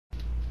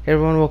Hey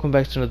everyone, welcome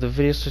back to another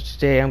video. So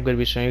today I'm going to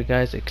be showing you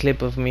guys a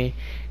clip of me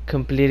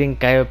completing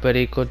Cayo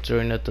Perico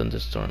during a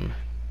thunderstorm.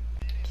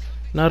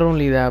 Not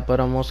only that,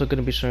 but I'm also going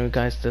to be showing you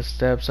guys the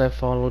steps I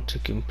followed to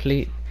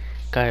complete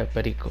Cayo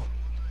Perico.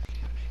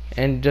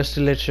 And just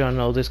to let you all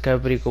know, this Cayo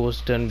Perico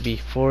was done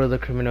before the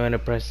Criminal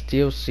Enterprise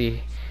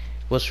DLC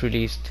was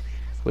released,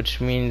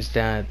 which means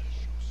that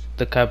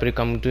the Cayo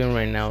Perico I'm doing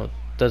right now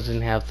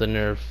doesn't have the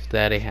nerf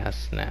that it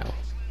has now.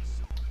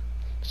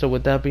 So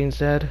with that being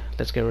said,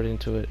 let's get right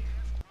into it.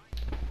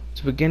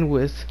 To begin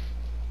with,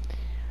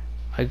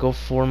 I go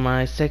for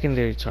my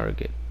secondary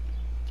target.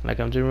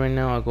 Like I'm doing right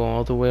now, I go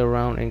all the way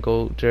around and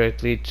go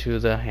directly to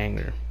the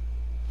hangar.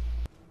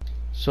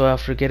 So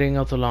after getting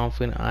out the long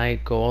fin, I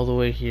go all the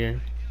way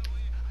here,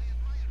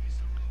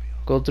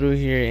 go through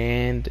here,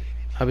 and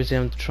obviously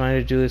I'm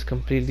trying to do this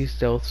completely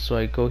stealth, so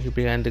I go here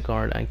behind the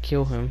guard, I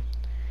kill him,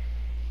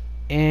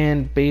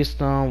 and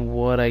based on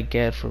what I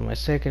get from my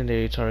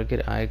secondary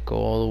target, I go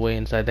all the way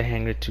inside the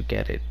hangar to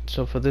get it.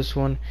 So for this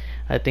one,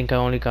 I think I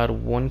only got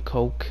one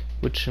coke,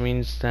 which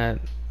means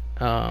that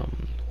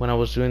when I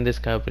was doing this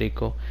Cayo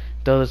Perico,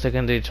 the other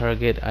secondary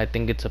target, I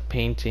think it's a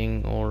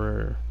painting,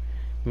 or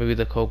maybe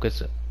the coke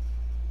is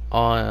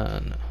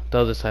on the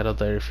other side of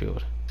the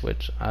airfield,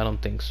 which I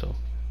don't think so.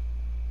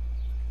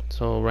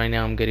 So right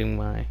now I'm getting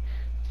my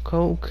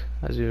coke,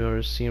 as you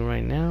are seeing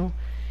right now,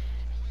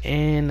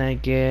 and I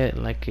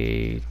get like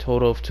a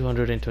total of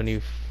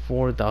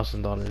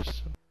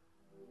 $224,000.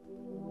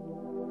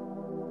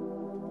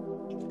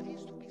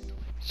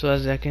 So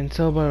as I can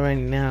tell by right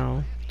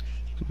now,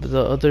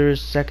 the other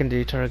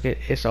secondary target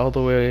is all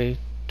the way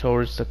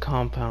towards the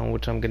compound,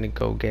 which I'm gonna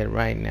go get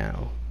right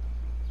now.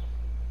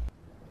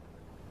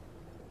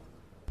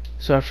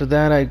 So after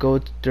that, I go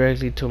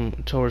directly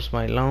towards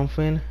my long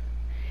fin,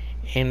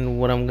 and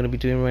what I'm gonna be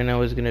doing right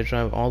now is gonna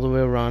drive all the way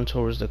around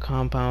towards the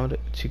compound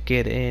to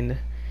get in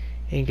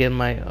and get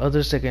my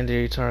other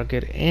secondary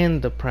target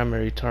and the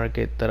primary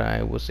target that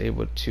I was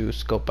able to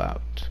scope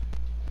out.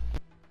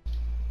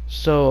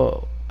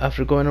 So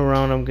after going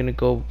around, I'm gonna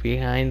go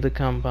behind the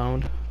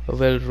compound of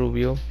El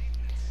Rubio,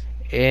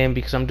 and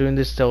because I'm doing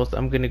this stealth,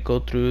 I'm gonna go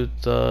through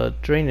the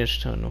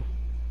drainage tunnel.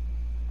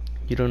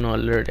 You don't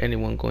alert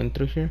anyone going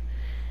through here.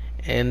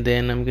 And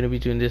then I'm gonna be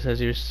doing this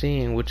as you're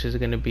seeing, which is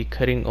gonna be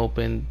cutting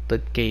open the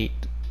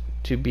gate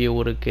to be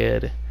able to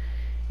get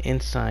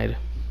inside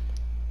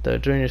the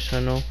drainage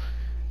tunnel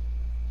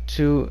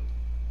to,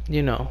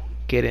 you know,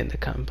 get in the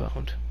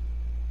compound.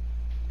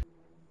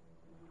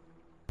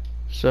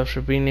 So after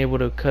being able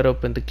to cut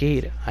open the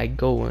gate, I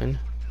go in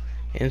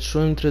and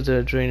swim through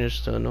the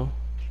drainage tunnel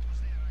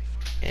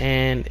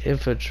and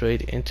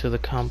infiltrate into the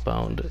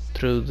compound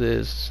through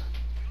this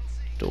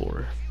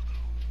door,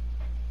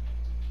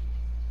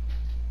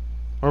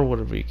 or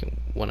whatever you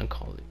can want to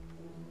call it.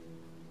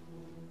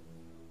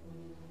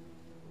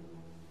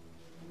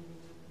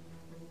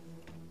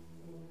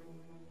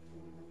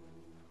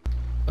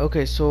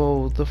 Okay,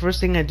 so the first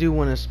thing I do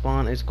when I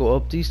spawn is go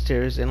up these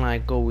stairs, and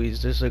like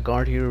always, there's a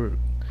guard here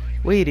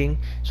waiting,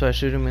 so I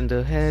shoot him in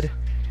the head,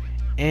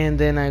 and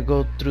then I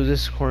go through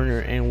this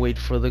corner and wait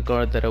for the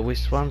guard that always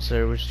spawns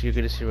there, which you're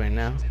gonna see right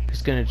now.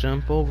 He's gonna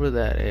jump over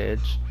that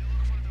edge,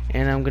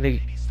 and I'm gonna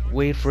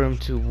wait for him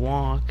to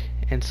walk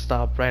and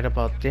stop right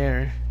about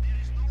there,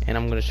 and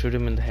I'm gonna shoot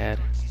him in the head,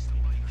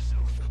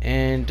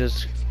 and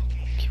just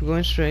keep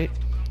going straight.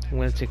 I'm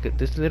gonna take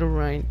this little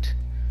right,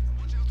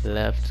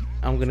 left.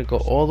 I'm gonna go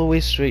all the way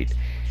straight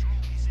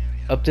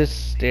up this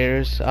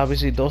stairs.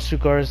 Obviously those two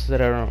guards that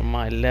are on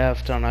my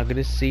left are not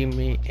gonna see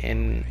me,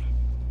 and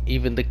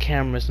even the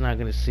camera's not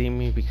gonna see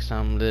me because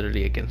I'm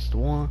literally against the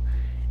wall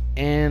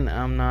and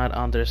I'm not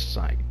on their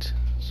sight.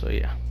 So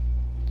yeah,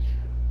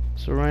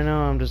 so right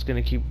now I'm just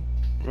gonna keep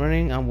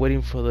running. I'm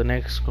waiting for the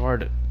next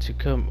guard to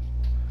come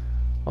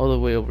all the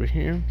way over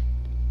here.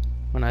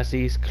 When I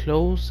see he's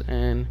close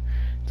and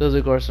the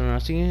other guards are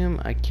not seeing him,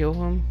 I kill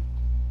him.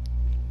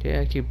 Okay,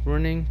 I keep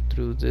running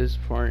through this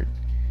part.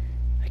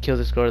 I kill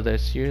this guard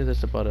that's here,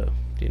 that's about to,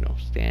 you know,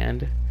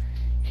 stand.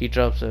 He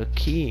drops a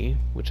key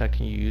which I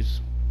can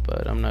use,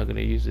 but I'm not gonna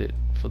use it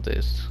for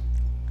this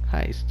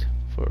heist.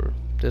 For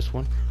this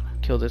one,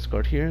 kill this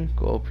guard here,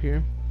 go up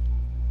here.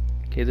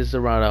 Okay, this is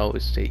the route I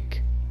always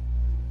take.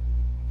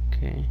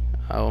 Okay,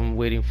 I'm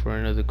waiting for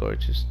another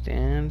guard to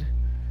stand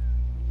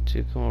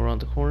to come around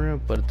the corner,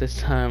 but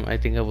this time I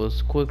think I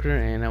was quicker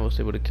and I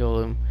was able to kill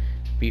him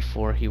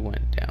before he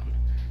went down.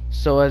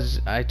 So as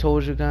I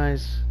told you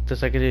guys, the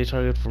secondary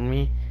target for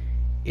me,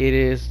 it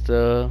is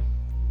the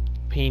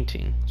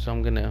painting. So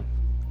I'm gonna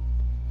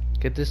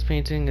get this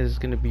painting. Is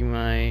gonna be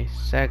my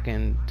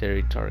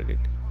secondary target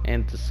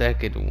and the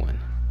second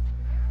one.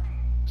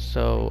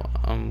 So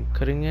I'm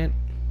cutting it,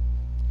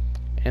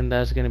 and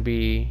that's gonna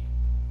be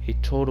a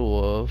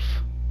total of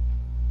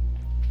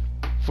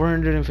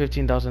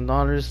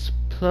 $415,000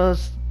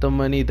 plus the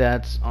money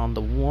that's on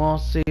the wall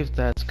safe.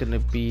 That's gonna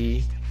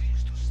be,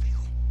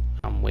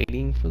 I'm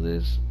waiting for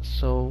this,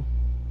 so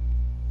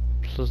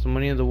plus the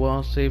money in the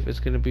wall safe is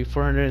gonna be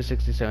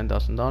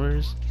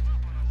 $467,000.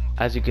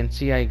 As you can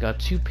see, I got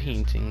two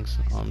paintings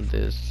on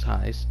this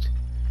heist,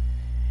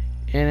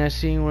 And as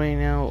seeing right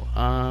now,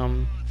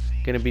 I'm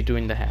gonna be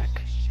doing the hack.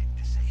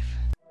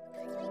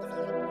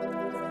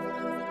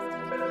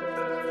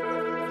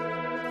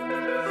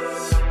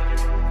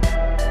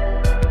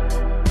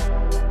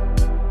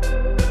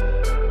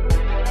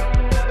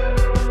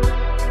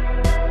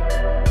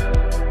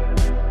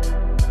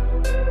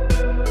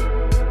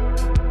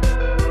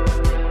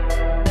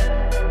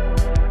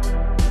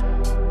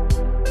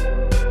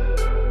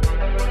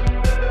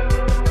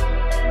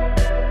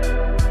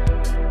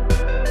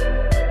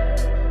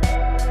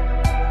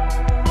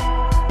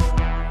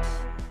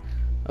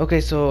 Okay,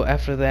 so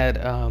after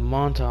that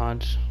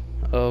montage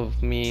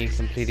of me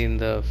completing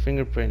the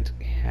fingerprint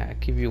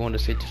hack, if you want to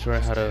see a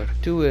tutorial how to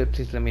do it,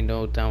 please let me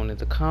know down in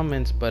the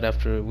comments. But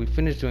after we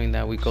finish doing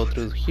that, we go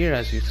through here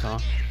as you saw,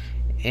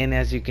 and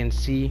as you can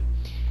see,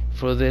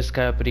 for this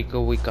Cayo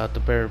Perico we got the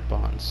bearer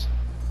bonds.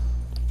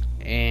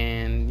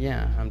 And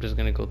yeah, I'm just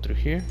gonna go through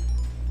here.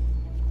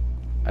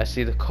 I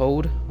see the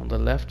code on the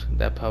left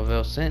that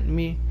Pavel sent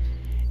me,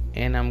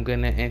 and I'm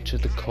gonna enter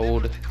the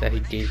code that he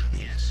gave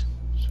me.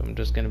 So I'm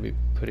just gonna be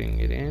putting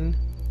it in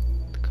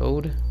the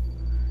code,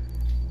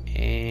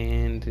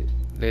 and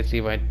let's see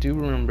if I do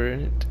remember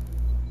it.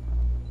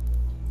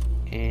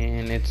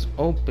 And it's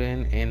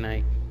open, and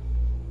I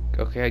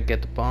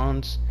get the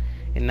bonds,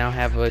 and now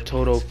have a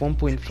total of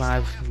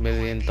 $1.5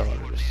 million.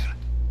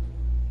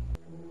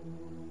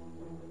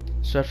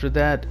 So after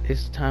that,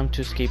 it's time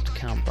to escape the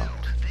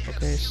compound.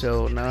 Okay,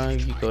 so now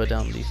you go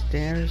down these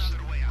stairs,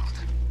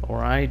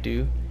 or I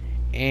do,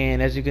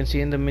 and as you can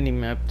see in the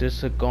minimap,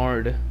 there's a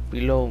guard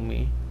below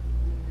me,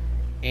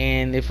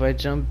 and if I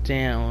jump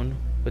down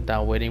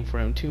without waiting for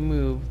him to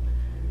move,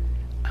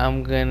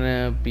 I'm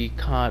gonna be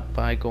caught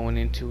by going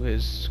into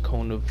his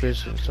cone of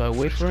vision. So I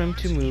wait for him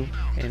to move,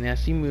 and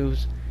as he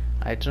moves,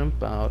 I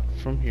jump out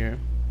from here.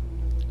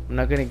 I'm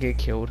not gonna get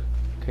killed.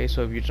 Okay,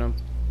 so if you jump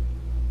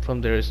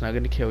from there, it's not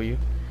gonna kill you.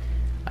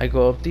 I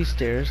go up these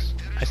stairs,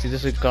 I see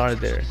there's a guard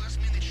there,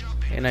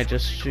 and I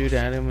just shoot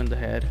at him in the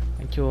head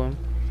and kill him.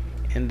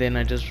 And then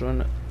I just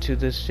run to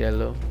this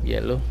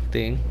yellow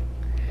thing,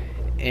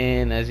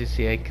 and as you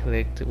see, I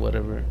clicked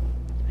whatever,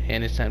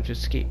 and it's time to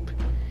escape.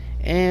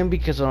 And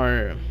because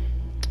our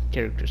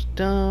character's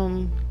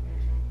dumb,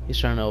 he's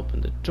trying to open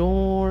the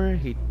door,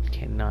 he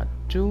cannot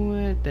do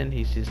it, then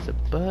he sees the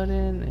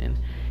button and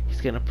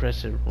he's gonna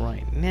press it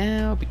right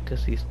now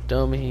because he's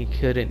dumb and he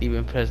couldn't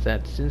even press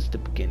that since the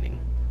beginning.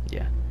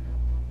 Yeah.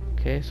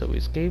 Okay, so we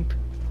escape.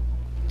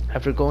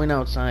 After going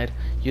outside,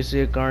 you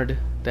see a guard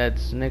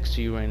that's next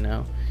to you right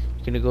now.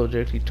 You're gonna go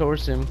directly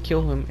towards him,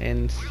 kill him,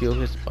 and steal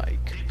his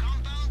bike.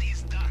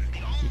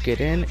 You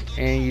get in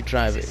and you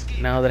drive it.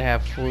 Now that I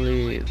have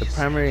fully the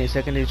primary and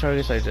secondary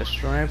targets, I just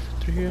drive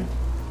through here.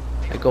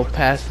 I go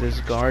past this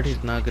guard.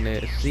 He's not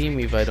gonna see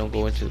me if I don't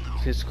go into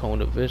his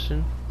cone of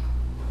vision.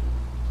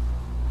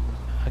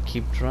 I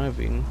keep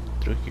driving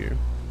through here.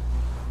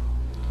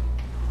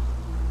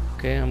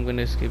 Okay, I'm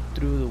gonna escape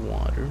through the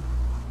water.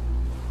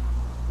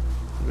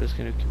 I'm just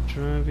gonna keep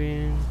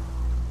driving,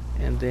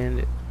 and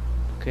then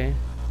okay,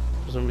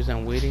 for some reason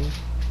I'm waiting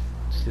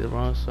to see the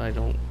rocks so I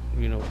don't,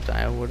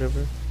 die or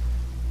whatever.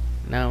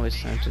 Now it's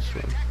time to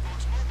swim,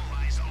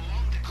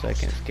 so I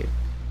can escape.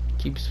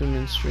 Keep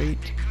swimming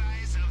straight.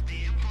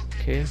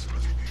 Okay,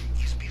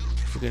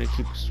 we're gonna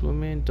keep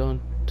swimming.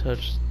 Don't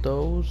touch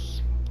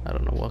those. I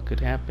don't know what could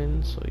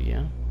happen, so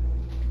yeah.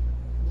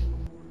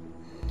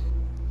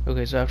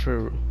 Okay, so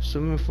after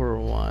swimming for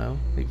a while,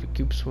 if you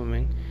keep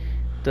swimming,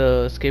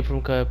 the escape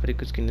from Cayo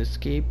Perico is gonna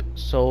escape,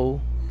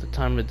 so the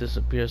timer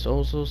disappears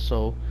also.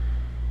 So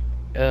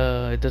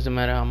it doesn't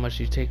matter how much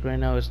you take right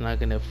now, it's not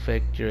gonna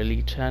affect your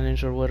elite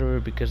challenge or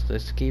whatever, because the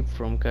escape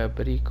from Cayo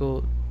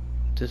Perico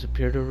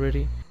disappeared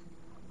already.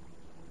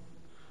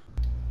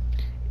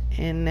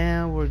 And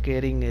now we're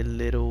getting a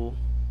little,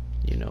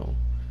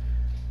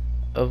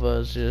 of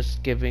us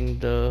just giving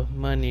the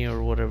money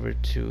or whatever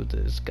to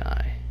this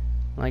guy,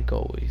 like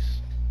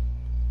always.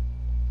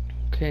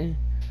 Okay,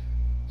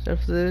 so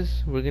after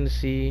this, we're gonna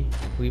see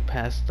we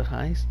passed the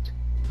heist.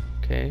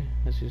 Okay,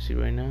 as you see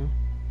right now,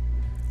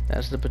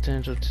 that's the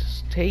potential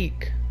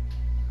take,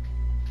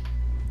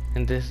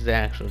 and this is the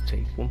actual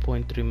take.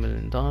 $1.3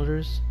 million,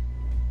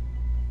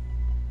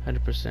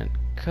 100%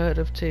 cut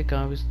of take.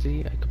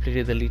 Obviously, I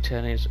completed the lead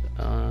challenge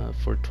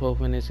for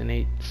 12 minutes and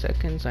 8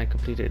 seconds. I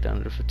completed it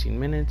under 15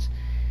 minutes.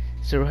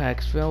 0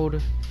 hacks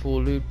failed,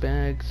 full loot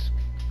bags.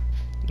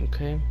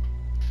 Okay,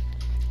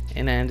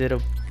 and I ended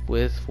up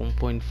with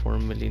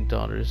 $1.4 million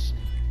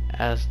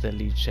as the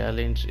lead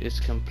challenge is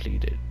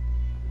completed.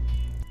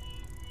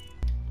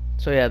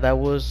 So yeah, that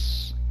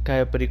was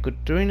Cayo Perico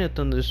during a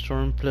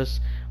thunderstorm,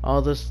 plus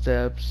all the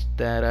steps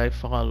that I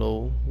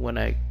follow when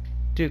I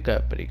do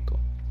Cayo Perico.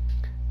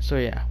 So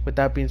yeah, with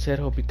that being said,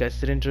 hope you guys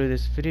did enjoy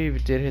this video. If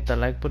you did, hit that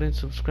like button,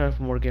 subscribe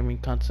for more gaming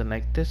content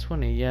like this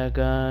one, and yeah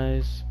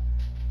guys,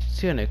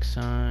 see you next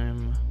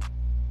time.